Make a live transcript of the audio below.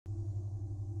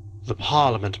The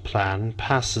Parliament plan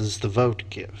passes the vote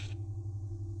give.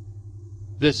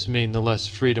 This mean the less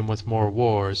freedom with more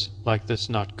wars, like this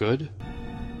not good?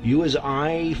 You as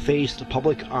I face the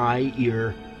public eye,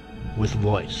 ear, with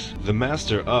voice. The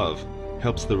Master of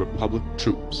helps the Republic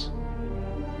troops.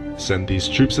 Send these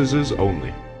troopses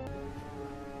only.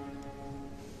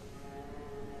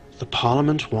 The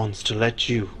Parliament wants to let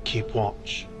you keep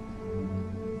watch.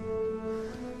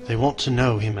 They want to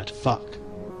know him at fuck.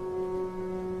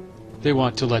 They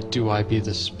want to let Do-I be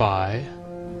the spy?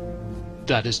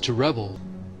 That is to rebel.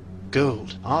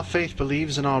 Gold, our faith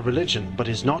believes in our religion, but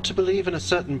is not to believe in a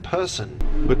certain person.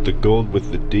 Put the gold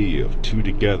with the D of two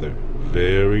together.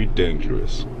 Very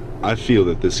dangerous. I feel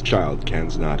that this child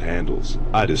cans not handles.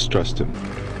 I distrust him.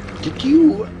 Did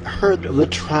you heard of the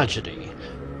tragedy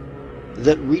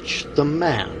that reached the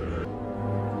man?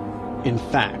 In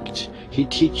fact, he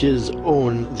teaches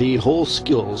own the whole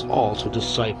skills all to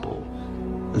disciple.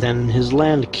 Then his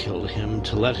land killed him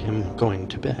to let him going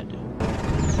to bed.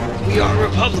 We are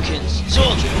Republicans,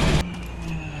 soldier!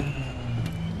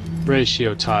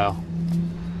 Ratio tile.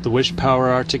 The wish power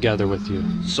are together with you.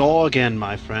 Saw again,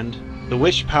 my friend. The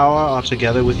wish power are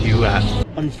together with you at...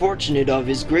 Unfortunate of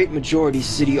his great majority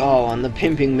city all on the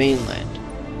pimping mainland,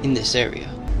 in this area.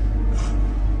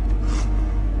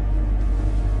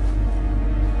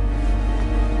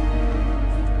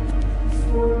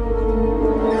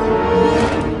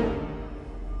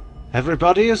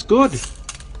 Everybody is good.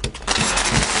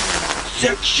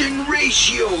 Section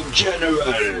ratio,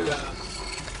 General.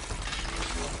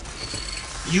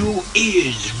 You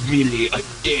is really a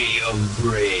day of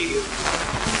brave.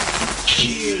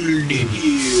 Killed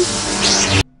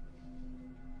him.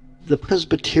 The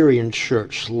Presbyterian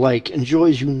Church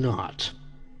enjoys you not.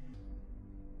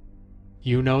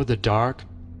 You know the dark?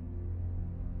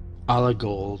 A la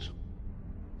gold.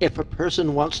 If a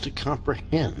person wants to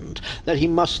comprehend that he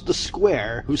must the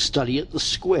square who study at the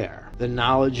square, the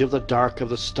knowledge of the dark of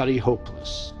the study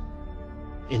hopeless,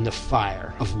 in the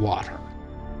fire of water.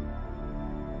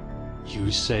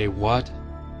 You say what?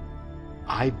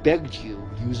 I begged you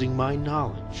using my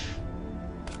knowledge.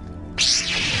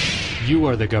 You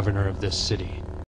are the governor of this city.